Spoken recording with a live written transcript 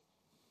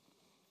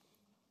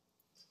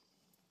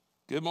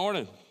Good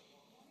morning.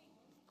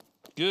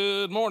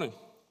 Good morning.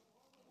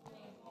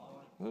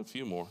 A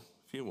few more.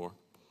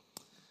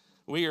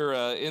 We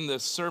are in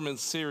this sermon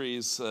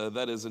series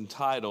that is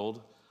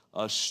entitled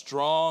A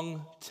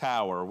Strong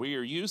Tower. We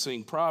are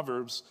using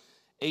Proverbs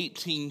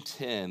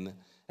 18:10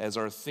 as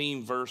our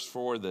theme verse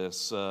for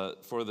this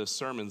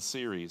sermon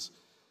series.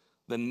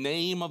 The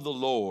name of the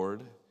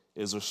Lord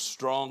is a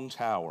strong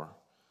tower.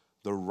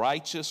 The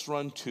righteous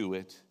run to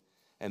it,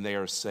 and they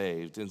are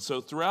saved. And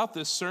so throughout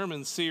this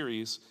sermon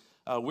series,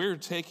 we're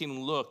taking a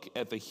look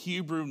at the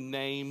Hebrew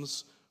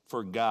names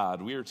for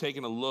God. We are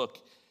taking a look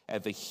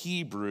at the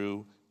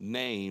Hebrew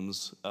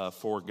names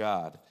for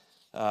God.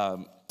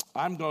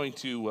 I'm going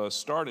to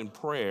start in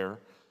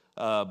prayer,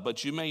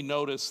 but you may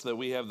notice that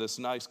we have this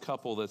nice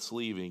couple that's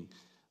leaving.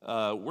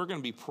 We're going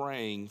to be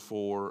praying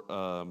for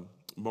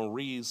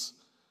Marie's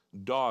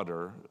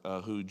daughter,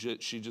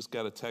 she just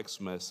got a text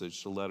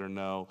message to let her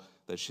know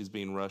that she's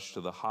being rushed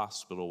to the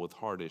hospital with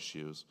heart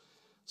issues.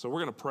 So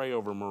we're going to pray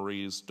over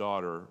Marie's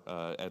daughter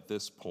at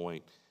this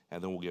point,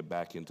 and then we'll get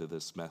back into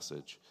this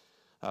message.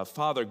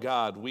 Father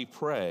God, we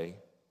pray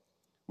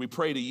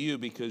to you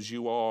because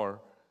you are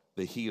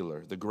the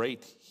healer, the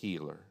great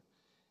healer.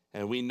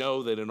 And we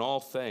know that in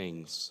all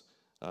things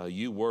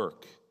you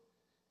work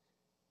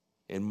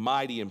in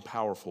mighty and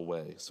powerful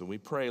ways. So we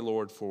pray,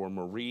 Lord, for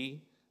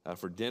Marie,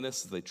 for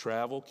Dennis as they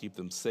travel. Keep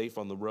them safe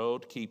on the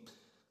road. Keep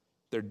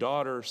their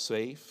daughter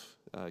safe.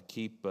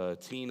 Keep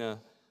Tina.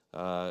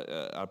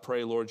 I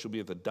pray, Lord, you'll be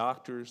at the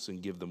doctors and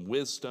give them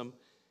wisdom,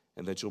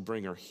 and that you'll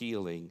bring her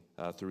healing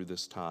through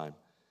this time.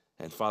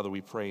 And Father,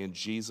 we pray in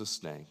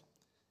Jesus' name,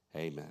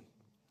 amen.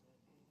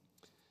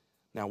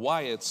 Now,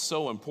 why it's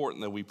so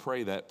important that we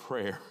pray that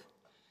prayer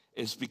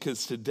is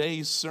because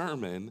today's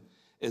sermon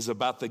is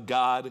about the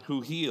God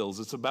who heals.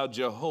 It's about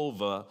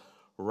Jehovah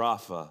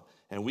Rapha.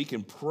 And we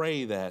can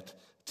pray that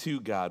to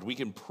God. We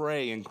can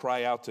pray and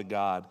cry out to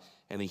God,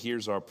 and he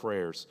hears our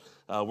prayers.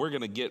 We're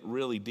going to get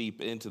really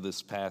deep into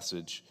this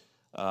passage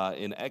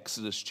in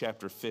Exodus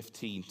chapter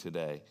 15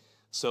 today.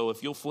 So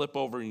if you'll flip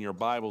over in your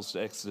Bibles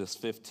to Exodus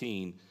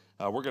 15,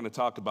 we're going to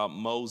talk about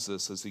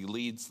Moses as he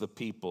leads the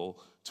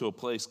people to a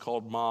place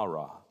called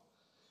Marah.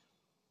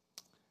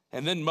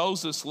 And then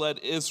Moses led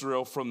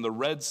Israel from the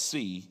Red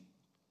Sea,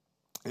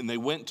 and they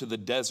went to the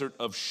desert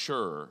of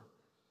Shur.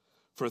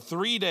 For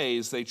 3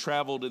 days they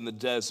traveled in the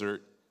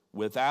desert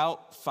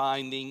without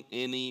finding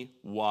any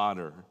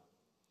water.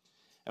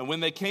 And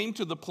when they came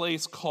to the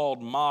place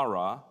called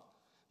Marah,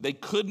 they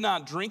could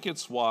not drink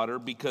its water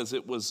because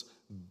it was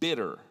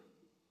bitter.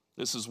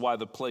 This is why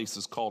the place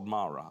is called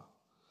Marah.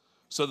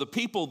 So the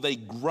people, they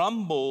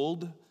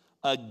grumbled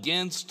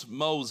against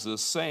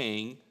Moses,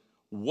 saying,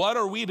 "What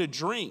are we to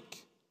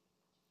drink?"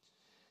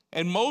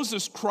 And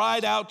Moses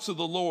cried out to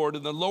the Lord,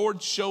 and the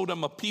Lord showed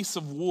him a piece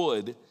of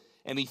wood,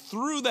 and he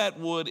threw that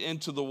wood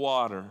into the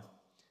water,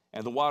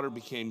 and the water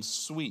became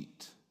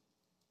sweet.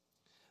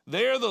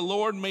 There the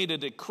Lord made a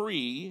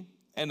decree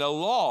and a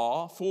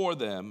law for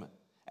them,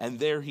 and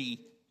there he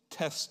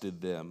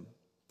tested them.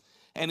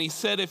 And he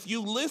said, if you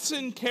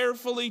listen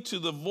carefully to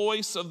the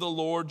voice of the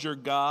Lord your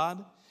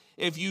God,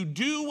 if you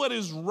do what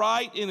is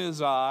right in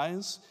his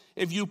eyes,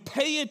 if you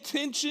pay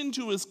attention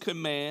to his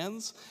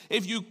commands,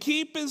 if you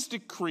keep his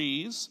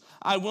decrees,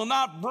 I will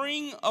not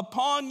bring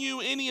upon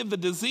you any of the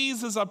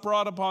diseases I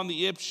brought upon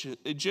the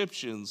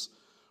Egyptians,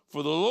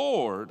 for the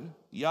Lord,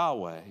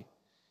 Yahweh,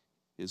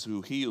 is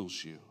who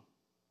heals you.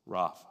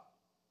 Rapha.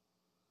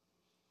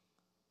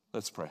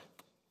 Let's pray.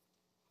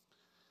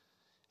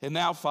 And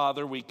now,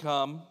 Father, we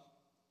come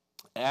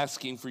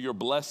asking for your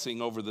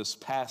blessing over this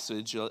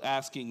passage,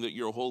 asking that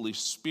your Holy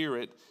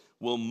Spirit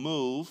will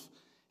move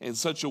in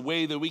such a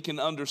way that we can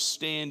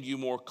understand you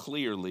more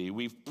clearly.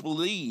 We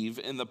believe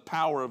in the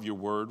power of your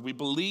word. We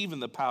believe in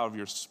the power of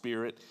your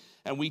Spirit.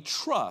 And we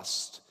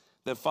trust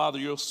that, Father,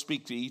 you'll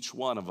speak to each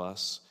one of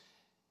us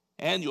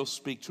and you'll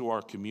speak to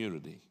our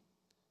community.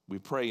 We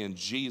pray in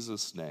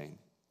Jesus' name.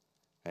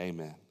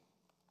 Amen.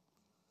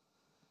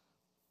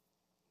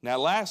 Now,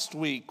 last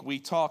week we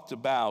talked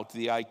about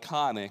the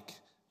iconic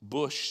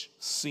bush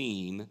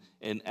scene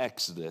in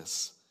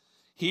Exodus.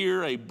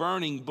 Here, a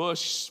burning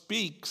bush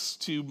speaks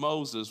to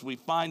Moses. We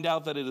find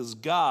out that it is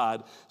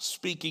God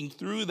speaking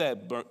through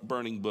that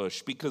burning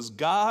bush because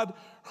God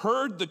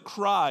heard the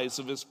cries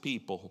of his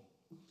people.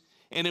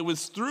 And it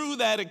was through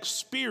that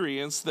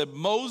experience that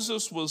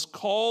Moses was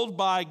called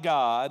by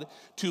God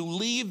to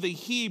lead the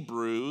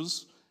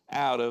Hebrews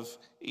out of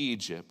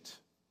Egypt.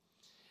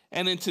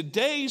 And in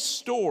today's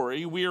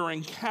story, we are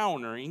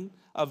encountering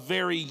a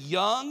very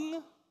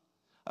young,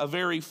 a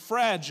very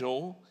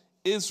fragile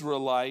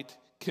Israelite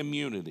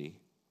community.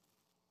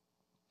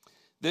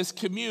 This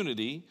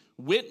community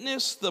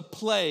witnessed the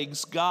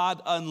plagues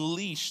God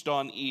unleashed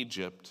on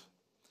Egypt.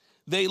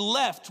 They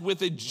left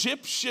with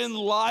Egyptian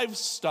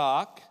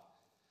livestock,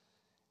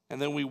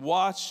 and then we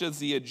watched as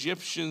the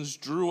Egyptians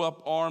drew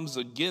up arms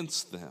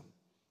against them.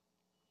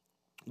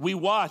 We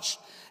watched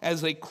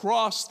as they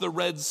crossed the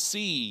Red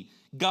Sea.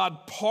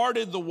 God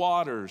parted the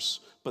waters,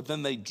 but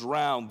then they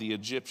drowned the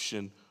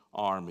Egyptian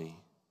army.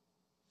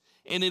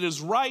 And it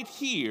is right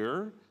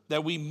here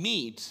that we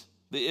meet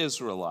the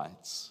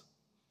Israelites.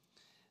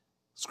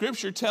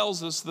 Scripture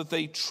tells us that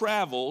they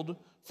traveled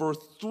for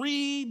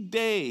 3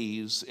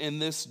 days in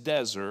this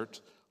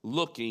desert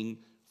looking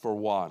for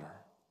water.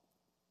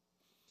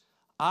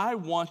 I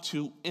want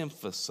to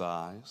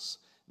emphasize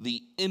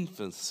the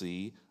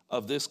infancy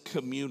of this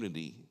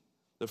community,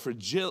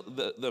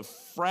 the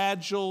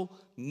fragile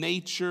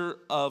nature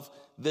of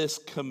this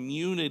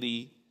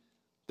community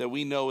that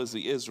we know as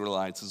the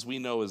Israelites, as we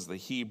know as the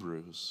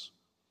Hebrews.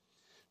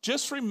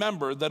 Just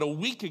remember that a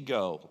week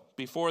ago,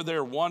 before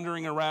they're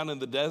wandering around in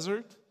the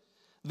desert,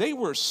 they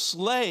were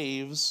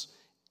slaves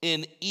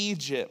in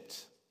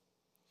Egypt.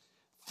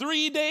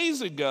 3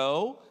 days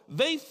ago,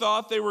 they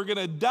thought they were going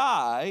to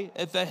die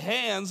at the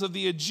hands of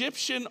the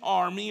Egyptian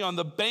army on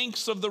the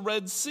banks of the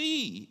Red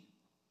Sea.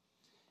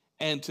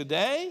 And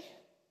today,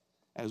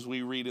 as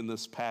we read in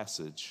this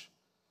passage,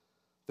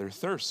 they're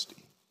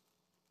thirsty.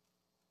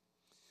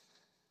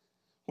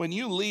 When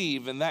you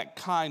leave in that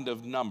kind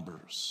of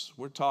numbers,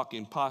 we're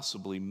talking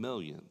possibly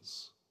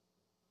millions,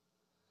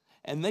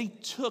 and they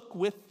took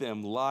with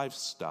them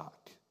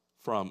livestock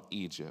from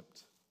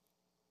Egypt.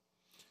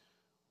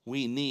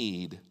 We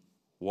need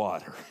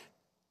water.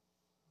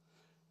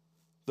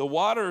 The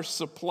water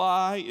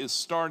supply is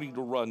starting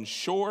to run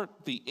short.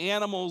 The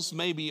animals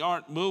maybe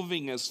aren't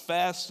moving as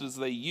fast as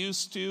they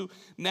used to.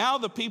 Now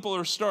the people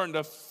are starting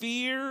to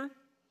fear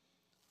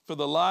for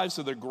the lives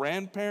of their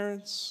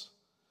grandparents,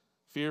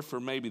 fear for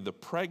maybe the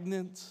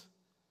pregnant,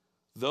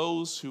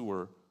 those who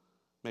are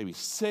maybe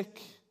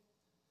sick,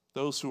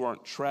 those who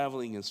aren't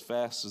traveling as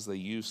fast as they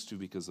used to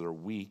because they're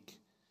weak.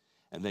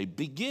 And they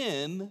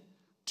begin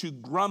to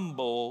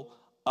grumble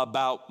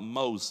about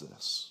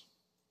Moses.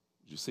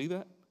 Did you see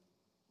that?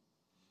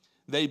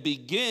 They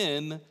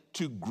begin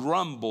to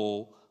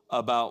grumble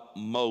about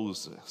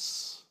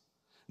Moses.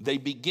 They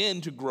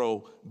begin to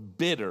grow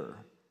bitter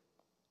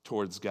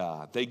towards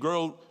God. They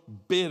grow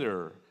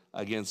bitter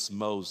against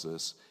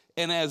Moses.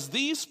 And as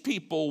these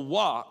people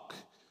walk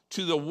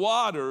to the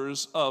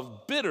waters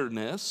of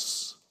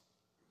bitterness,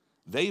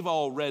 they've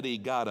already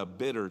got a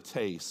bitter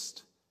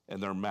taste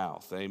in their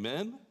mouth.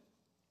 Amen?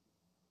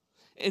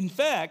 In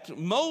fact,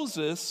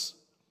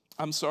 rabbis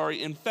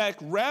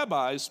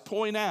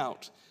point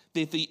out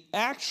that the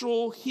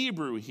actual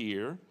Hebrew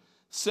here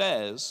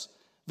says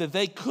that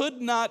they could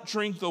not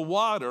drink the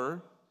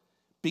water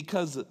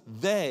because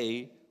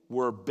they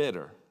were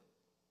bitter.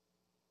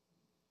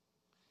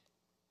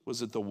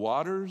 Was it the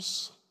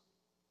waters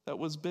that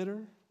was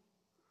bitter?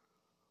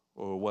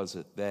 Or was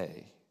it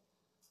they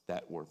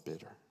that were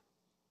bitter?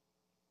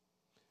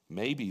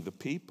 Maybe the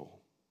people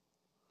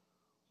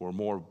were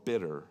more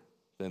bitter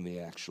than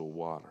the actual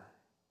water.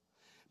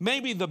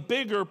 Maybe the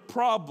bigger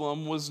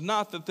problem was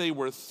not that they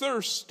were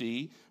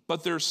thirsty,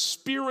 but their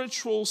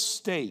spiritual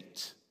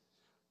state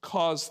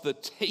caused the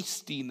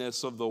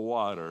tastiness of the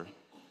water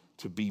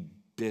to be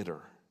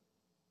bitter.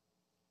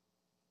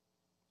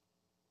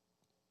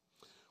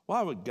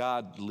 Why would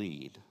God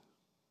lead?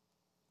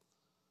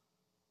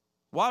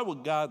 Why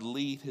would God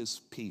lead his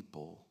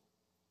people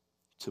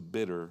to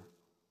bitter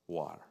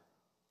water?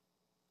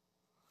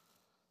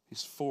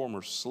 These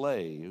former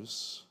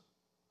slaves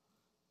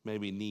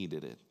maybe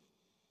needed it.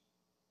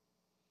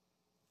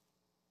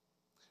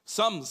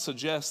 Some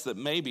suggest that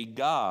maybe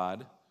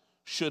God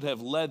should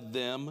have led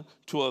them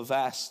to a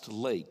vast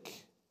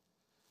lake,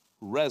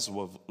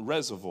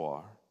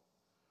 reservoir,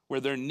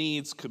 where their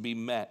needs could be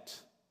met,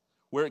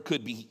 where it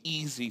could be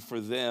easy for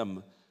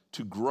them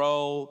to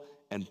grow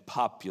and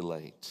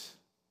populate.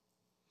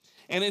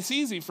 And it's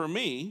easy for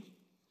me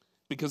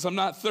because I'm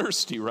not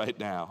thirsty right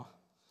now.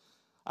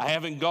 I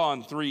haven't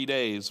gone 3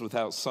 days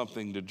without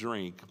something to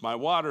drink. My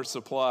water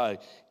supply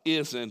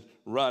isn't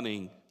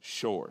running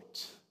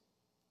short.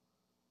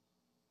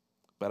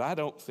 But I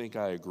don't think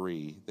I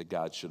agree that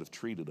God should have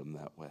treated them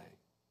that way.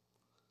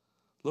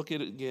 Look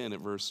at it again at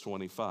verse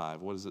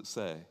 25. What does it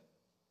say?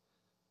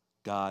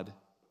 God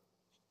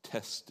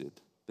tested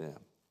them.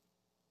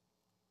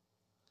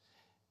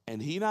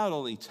 And he not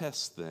only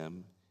tests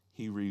them,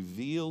 he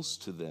reveals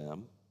to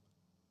them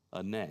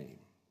a name.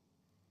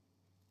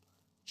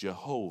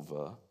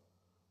 Jehovah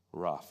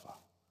Rapha,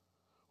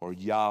 or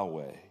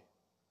Yahweh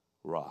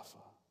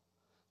Rapha.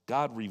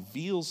 God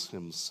reveals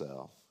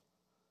himself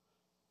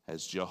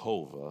as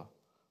Jehovah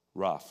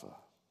Rapha.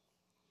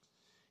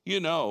 You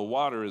know,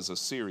 water is a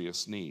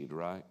serious need,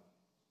 right?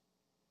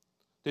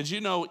 Did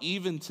you know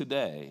even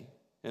today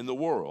in the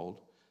world,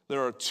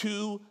 there are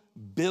 2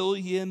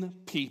 billion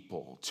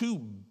people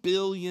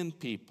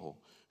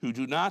who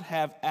do not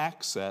have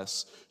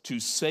access to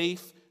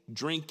safe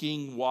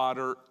drinking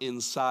water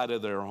inside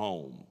of their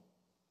home?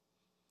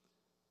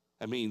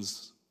 That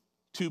means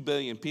 2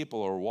 billion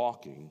people are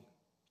walking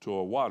to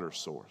a water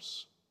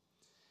source.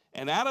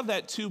 And out of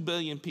that 2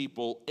 billion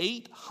people,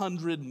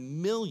 800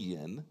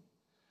 million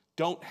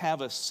don't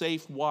have a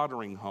safe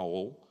watering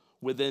hole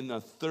within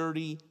a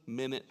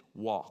 30-minute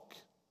walk.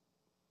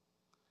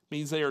 It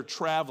means they are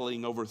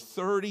traveling over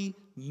 30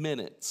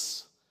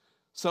 minutes.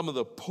 Some of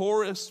the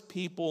poorest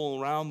people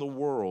around the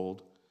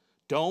world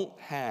don't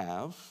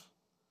have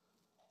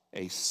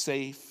a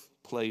safe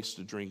place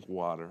to drink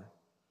water.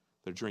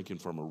 They're drinking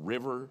from a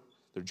river,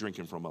 they're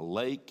drinking from a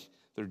lake,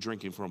 they're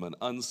drinking from an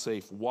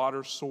unsafe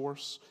water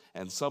source,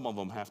 and some of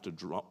them have to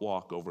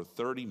walk over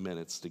 30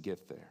 minutes to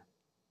get there.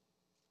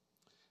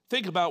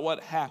 Think about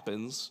what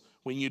happens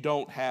when you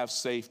don't have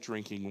safe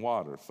drinking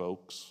water,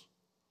 folks.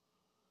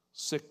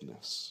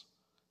 Sickness,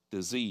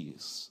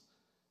 disease,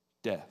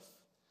 death.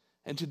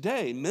 And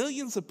today,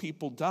 millions of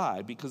people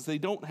die because they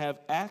don't have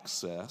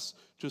access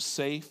to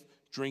safe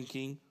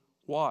drinking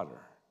water.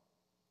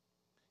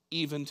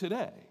 Even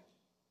today.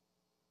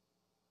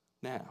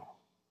 Now,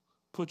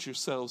 put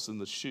yourselves in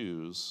the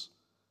shoes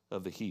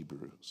of the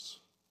Hebrews.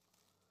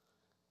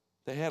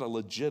 They had a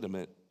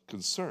legitimate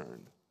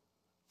concern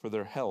for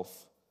their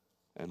health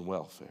and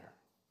welfare.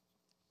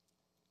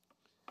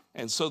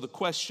 And so the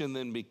question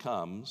then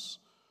becomes,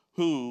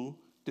 who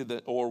did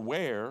the, or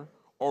where,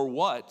 or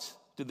what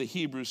did the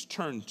Hebrews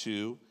turn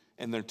to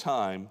in their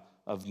time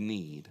of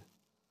need?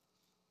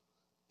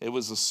 It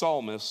was the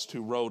psalmist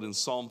who wrote in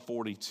Psalm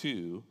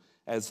 42,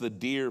 as the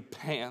deer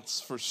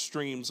pants for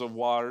streams of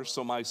water,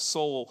 so my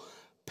soul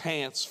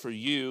pants for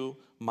you,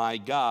 my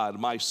God.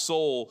 My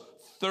soul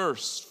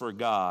thirsts for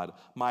God,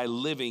 my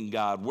living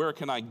God. Where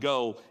can I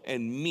go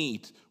and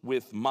meet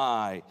with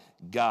my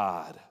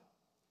God?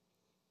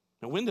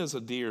 Now, when does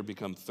a deer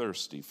become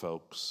thirsty,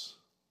 folks?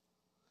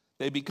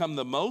 They become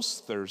the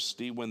most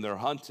thirsty when they're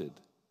hunted.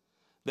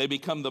 They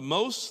become the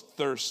most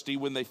thirsty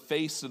when they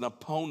face an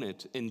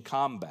opponent in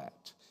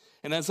combat.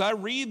 And as I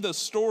read the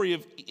story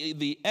of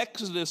the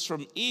Exodus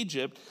from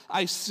Egypt,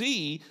 I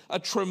see a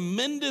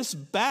tremendous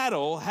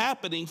battle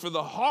happening for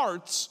the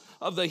hearts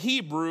of the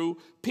Hebrew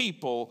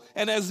people.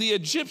 And as the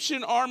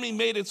Egyptian army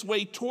made its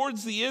way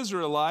towards the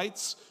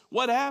Israelites,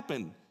 what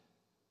happened?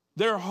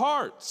 Their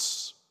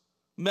hearts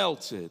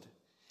melted.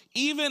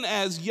 Even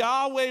as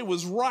Yahweh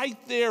was right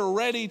there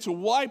ready to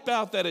wipe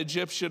out that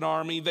Egyptian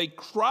army, they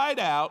cried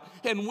out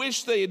and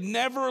wished they had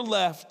never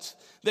left.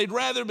 They'd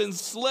rather been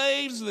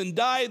slaves than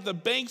die at the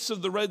banks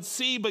of the Red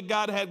Sea, but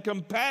God had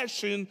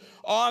compassion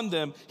on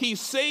them. He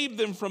saved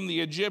them from the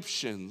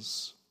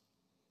Egyptians.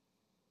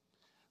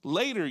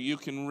 Later, you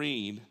can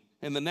read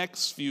in the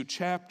next few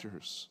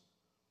chapters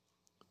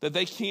that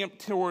they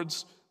camped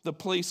towards the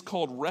place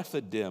called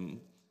Rephidim,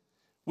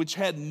 which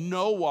had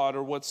no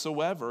water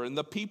whatsoever. And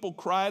the people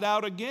cried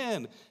out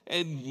again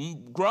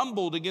and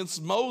grumbled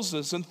against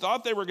Moses and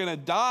thought they were going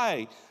to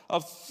die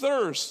of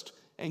thirst.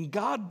 And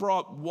God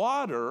brought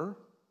water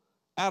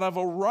out of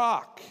a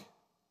rock.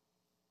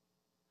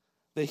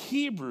 The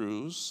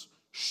Hebrews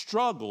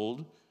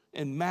struggled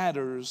in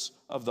matters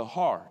of the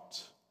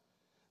heart.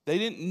 They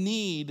didn't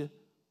need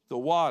the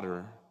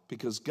water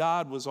because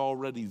God was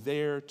already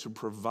there to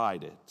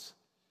provide it.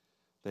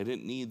 They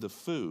didn't need the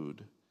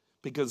food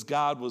because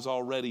God was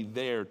already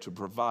there to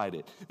provide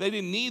it. They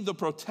didn't need the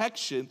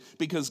protection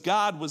because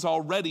God was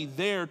already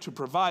there to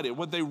provide it.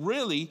 What they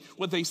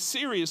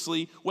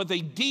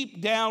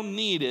deep down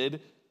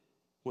needed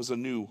was a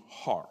new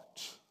heart.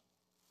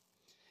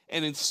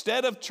 And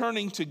instead of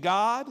turning to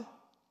God,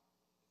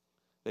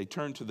 they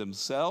turned to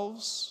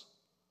themselves.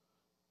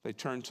 They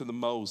turned to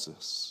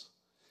Moses.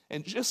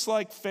 And just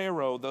like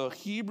Pharaoh, the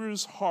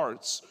Hebrews'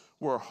 hearts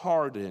were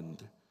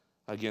hardened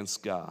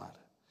against God.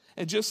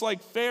 And just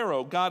like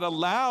Pharaoh, God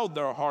allowed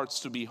their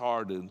hearts to be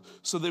hardened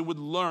so they would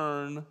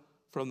learn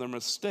from their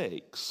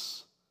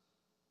mistakes.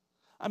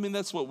 I mean,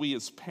 that's what we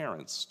as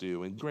parents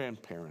do and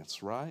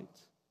grandparents, right?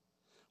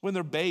 When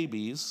they're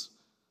babies,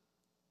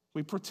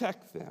 we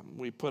protect them.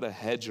 We put a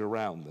hedge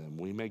around them.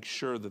 We make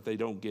sure that they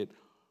don't get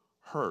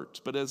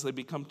hurt. But as they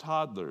become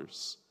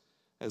toddlers,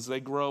 as they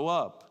grow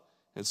up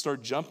and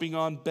start jumping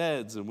on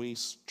beds, and we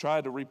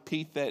try to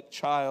repeat that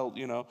child,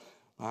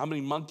 how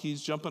many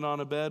monkeys jumping on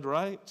a bed,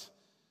 right?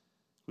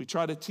 We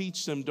try to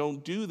teach them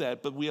don't do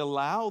that, but we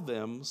allow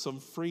them some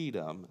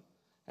freedom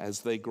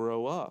as they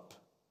grow up.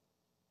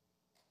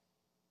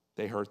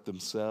 They hurt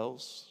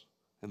themselves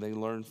and they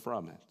learn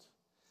from it.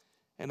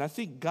 And I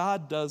think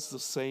God does the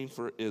same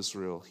for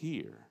Israel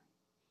here.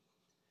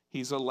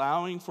 He's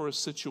allowing for a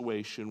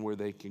situation where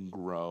they can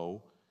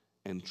grow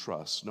and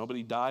trust.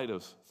 Nobody died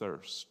of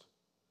thirst.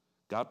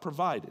 God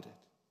provided it.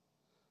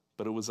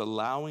 But it was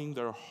allowing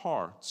their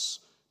hearts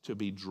to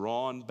be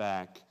drawn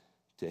back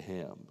to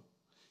Him.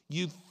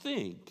 You'd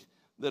think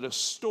that a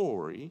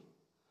story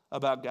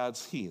about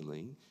God's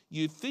healing,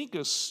 you'd think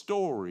a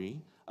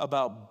story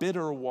about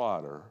bitter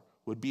water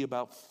would be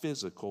about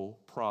physical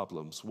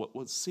problems.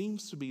 What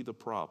seems to be the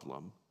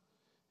problem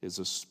is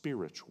a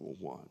spiritual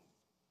one.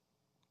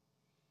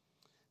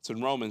 It's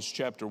in Romans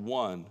chapter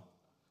 1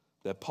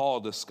 that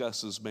Paul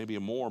discusses maybe a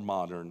more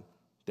modern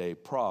day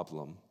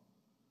problem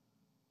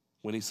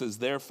when he says,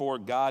 therefore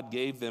God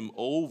gave them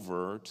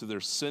over to their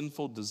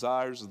sinful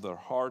desires of their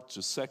hearts,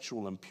 to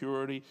sexual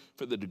impurity,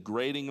 for the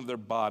degrading of their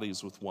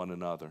bodies with one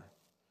another.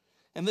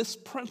 And this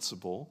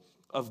principle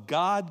of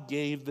God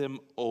gave them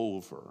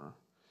over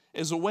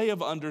is a way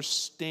of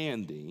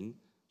understanding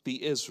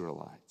the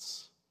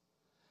Israelites.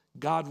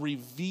 God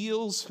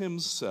reveals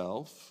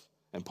Himself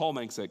And Paul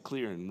makes that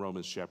clear in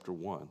Romans chapter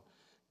 1.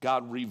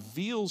 God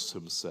reveals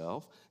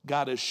himself.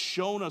 God has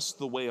shown us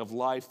the way of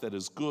life that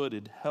is good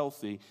and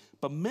healthy.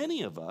 But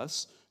many of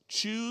us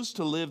choose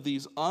to live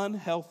these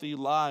unhealthy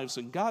lives.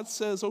 And God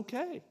says,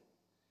 okay.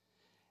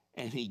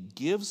 And he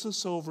gives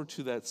us over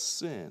to that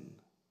sin.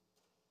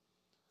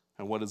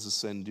 And what does the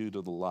sin do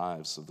to the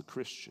lives of the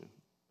Christian?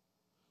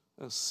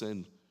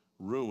 Sin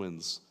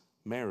ruins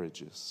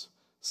marriages.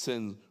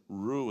 Sin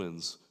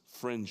ruins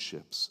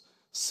friendships.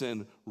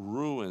 Sin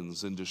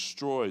ruins and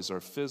destroys our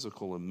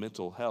physical and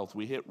mental health.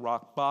 We hit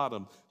rock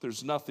bottom.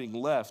 There's nothing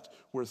left.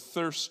 We're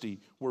thirsty.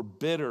 We're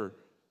bitter.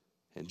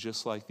 And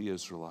just like the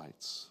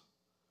Israelites,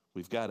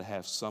 we've got to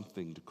have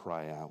something to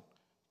cry out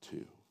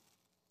to.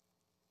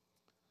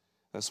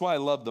 That's why I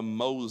love the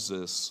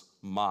Moses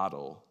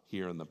model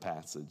here in the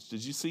passage.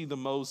 Did you see the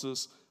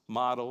Moses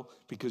model?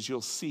 Because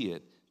you'll see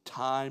it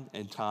time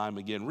and time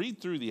again. Read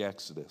through the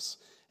Exodus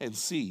and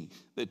see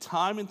that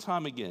time and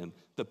time again,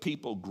 the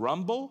people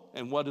grumble,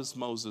 and what does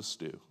Moses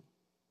do?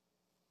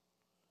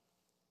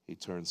 He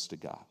turns to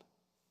God.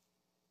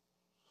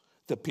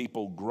 The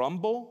people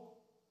grumble,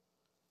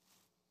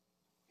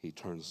 he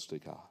turns to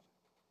God.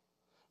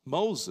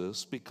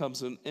 Moses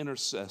becomes an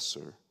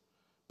intercessor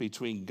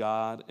between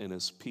God and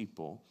his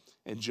people,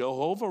 and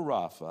Jehovah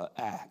Rapha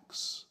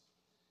acts,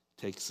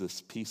 takes this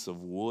piece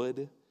of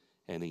wood,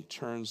 and he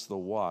turns the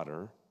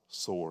water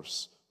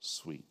source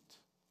sweet.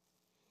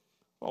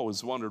 I've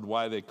always wondered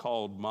why they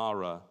called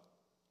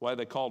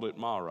it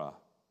Mara.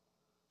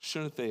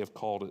 Shouldn't they have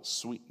called it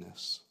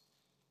sweetness?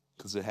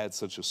 Because it had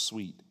such a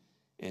sweet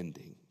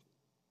ending.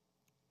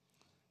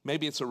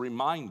 Maybe it's a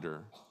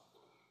reminder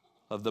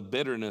of the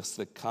bitterness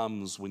that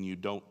comes when you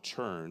don't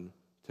turn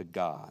to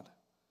God,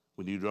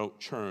 when you don't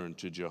turn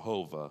to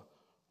Jehovah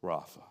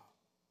Rapha.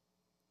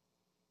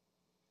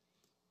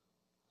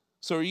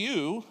 So are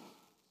you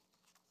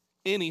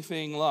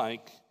anything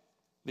like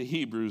the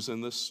Hebrews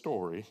in this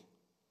story?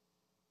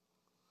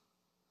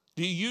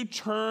 Do you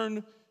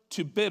turn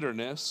to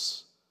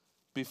bitterness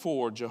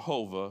before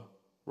Jehovah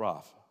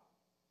Rapha?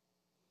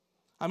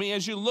 I mean,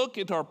 as you look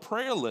at our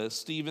prayer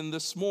list, even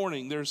this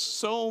morning, there's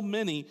so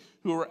many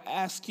who are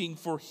asking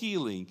for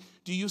healing.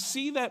 Do you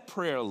see that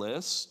prayer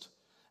list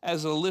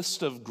as a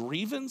list of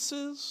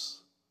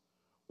grievances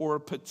or a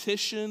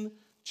petition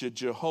to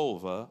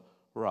Jehovah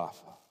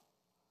Rapha?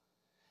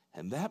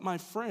 And that, my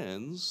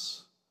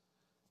friends,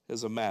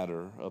 is a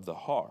matter of the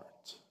heart.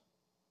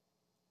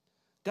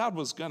 God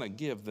was going to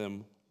give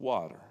them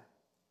water,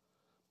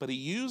 but he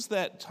used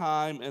that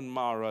time in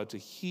Mara to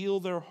heal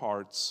their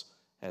hearts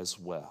as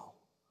well.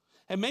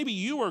 And maybe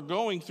you are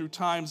going through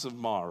times of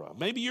Mara.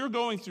 Maybe you're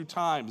going through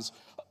times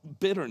of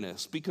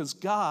bitterness because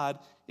God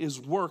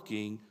is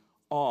working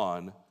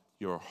on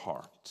your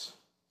heart.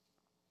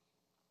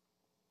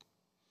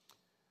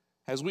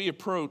 As we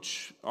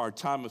approach our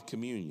time of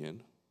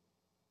communion,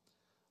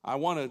 I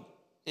want to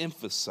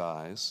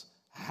emphasize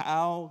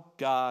how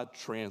God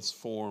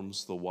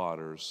transforms the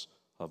waters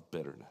of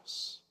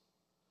bitterness.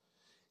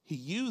 He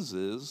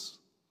uses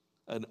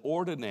an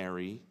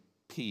ordinary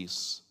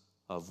piece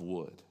of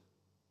wood.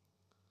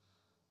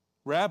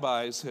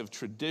 Rabbis have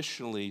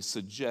traditionally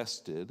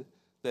suggested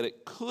that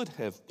it could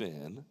have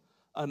been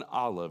an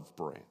olive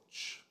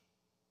branch,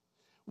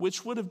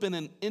 which would have been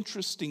an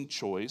interesting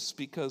choice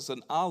because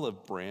an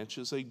olive branch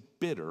is a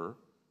bitter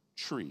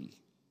tree.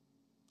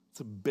 It's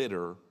a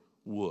bitter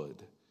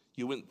wood.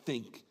 You wouldn't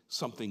think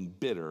something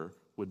bitter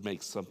would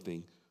make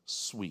something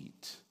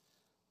sweet.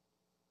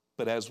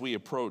 But as we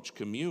approach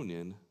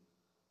communion,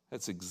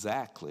 that's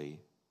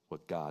exactly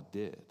what God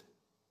did.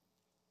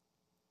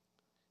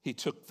 He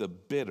took the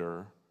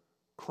bitter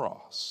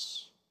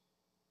cross,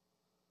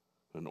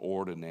 an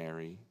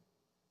ordinary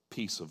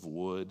piece of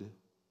wood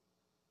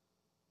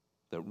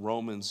that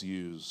Romans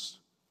used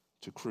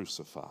to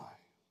crucify.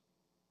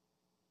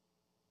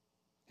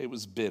 It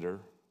was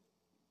bitter,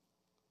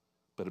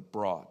 but it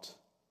brought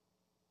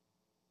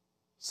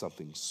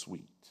something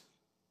sweet.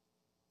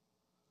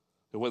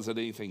 There wasn't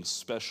anything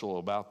special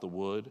about the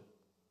wood.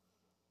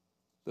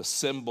 The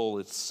symbol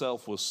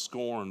itself was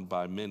scorned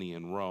by many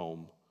in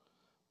Rome.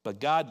 But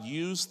God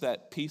used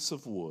that piece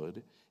of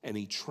wood and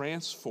he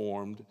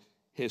transformed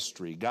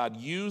history. God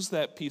used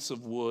that piece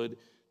of wood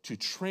to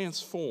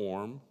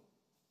transform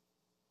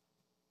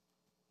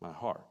my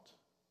heart.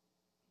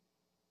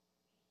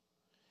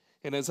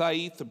 And as I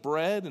eat the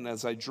bread and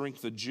as I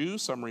drink the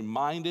juice, I'm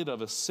reminded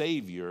of a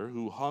Savior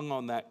who hung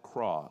on that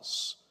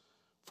cross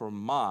for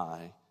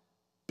my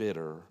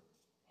bitter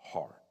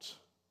heart,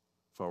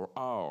 for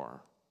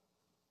our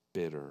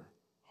bitter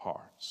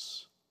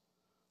hearts,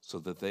 so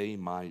that they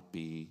might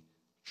be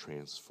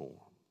transformed.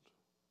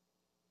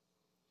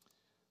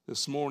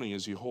 This morning,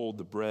 as you hold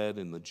the bread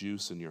and the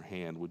juice in your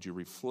hand, would you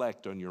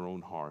reflect on your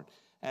own heart?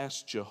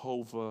 Ask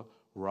Jehovah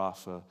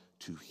Rapha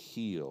to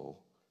heal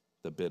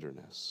the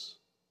bitterness.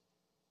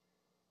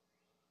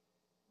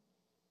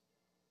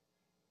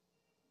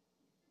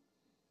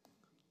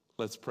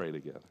 Let's pray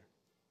together.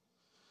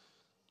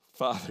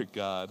 Father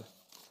God,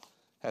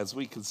 as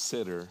we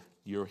consider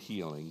your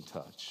healing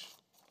touch,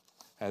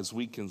 as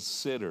we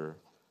consider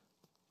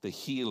the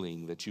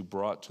healing that you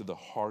brought to the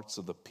hearts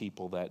of the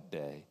people that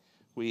day.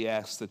 We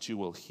ask that you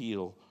will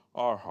heal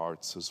our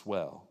hearts as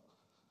well.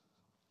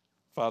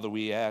 Father,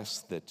 we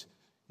ask that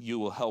you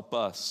will help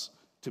us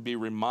to be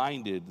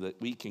reminded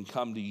that we can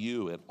come to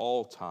you at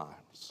all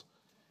times.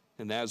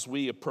 And as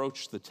we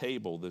approach the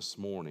table this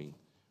morning,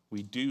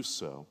 we do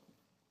so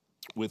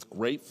with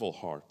grateful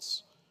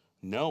hearts,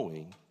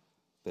 knowing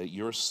that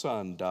your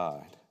Son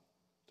died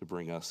to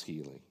bring us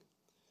healing.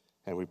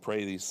 And we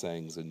pray these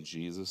things in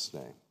Jesus'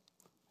 name.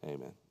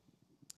 Amen.